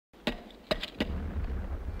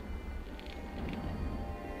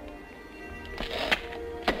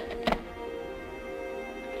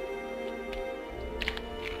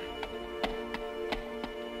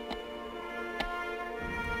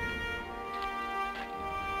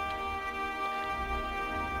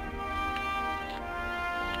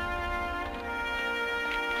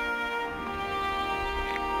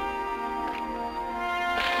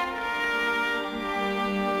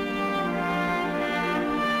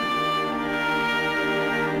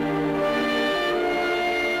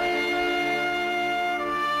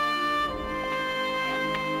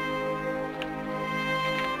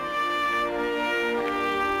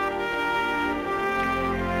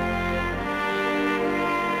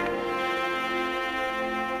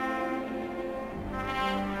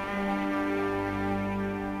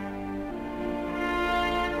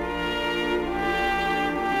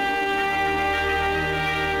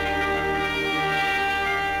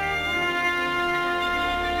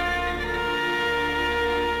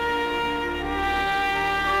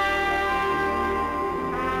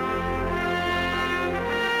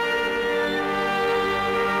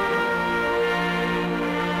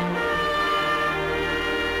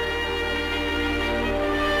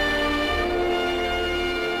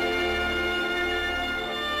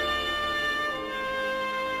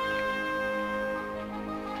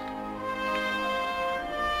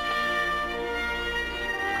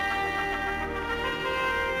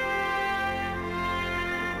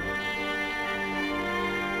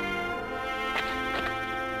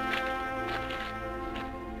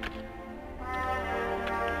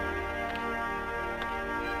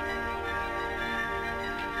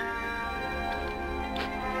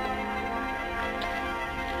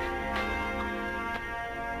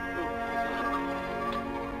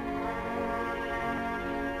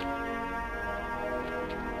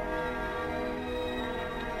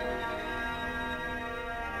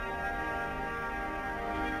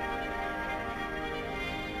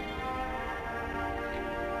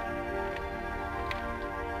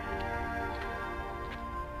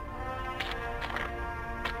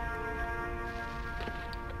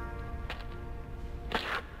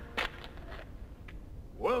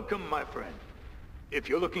Welcome, my friend. If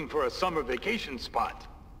you're looking for a summer vacation spot,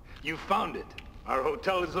 you've found it. Our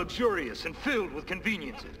hotel is luxurious and filled with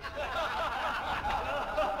conveniences.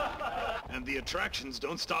 And the attractions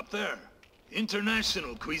don't stop there.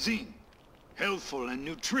 International cuisine. Healthful and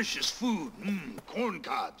nutritious food. Corn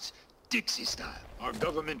cobs. Dixie style. Our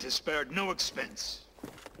government has spared no expense.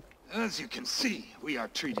 As you can see, we are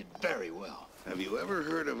treated very well. Have you ever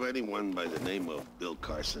heard of anyone by the name of Bill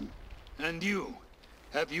Carson? And you?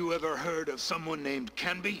 Have you ever heard of someone named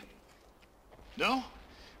Canby? No?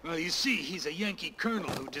 Well, you see, he's a Yankee colonel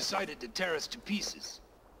who decided to tear us to pieces.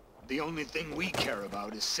 The only thing we care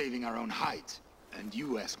about is saving our own hides. And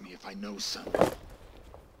you ask me if I know some.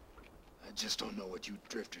 I just don't know what you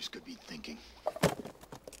drifters could be thinking.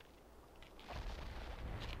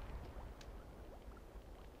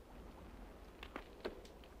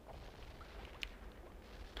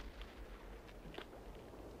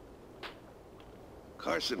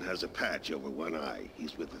 Carson has a patch over one eye.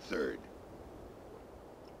 He's with the Third.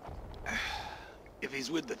 If he's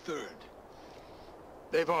with the Third,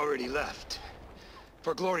 they've already left.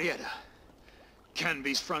 For Glorieta.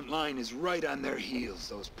 Canby's front line is right on their heels,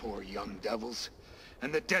 those poor young devils.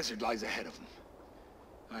 And the desert lies ahead of them.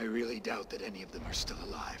 I really doubt that any of them are still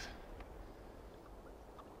alive.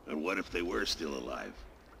 And what if they were still alive?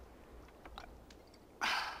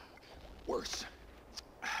 Worse.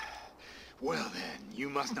 Well then, you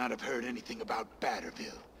must not have heard anything about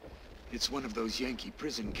Batterville. It's one of those Yankee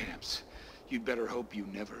prison camps. You'd better hope you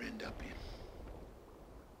never end up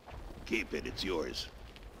in. Keep it, it's yours.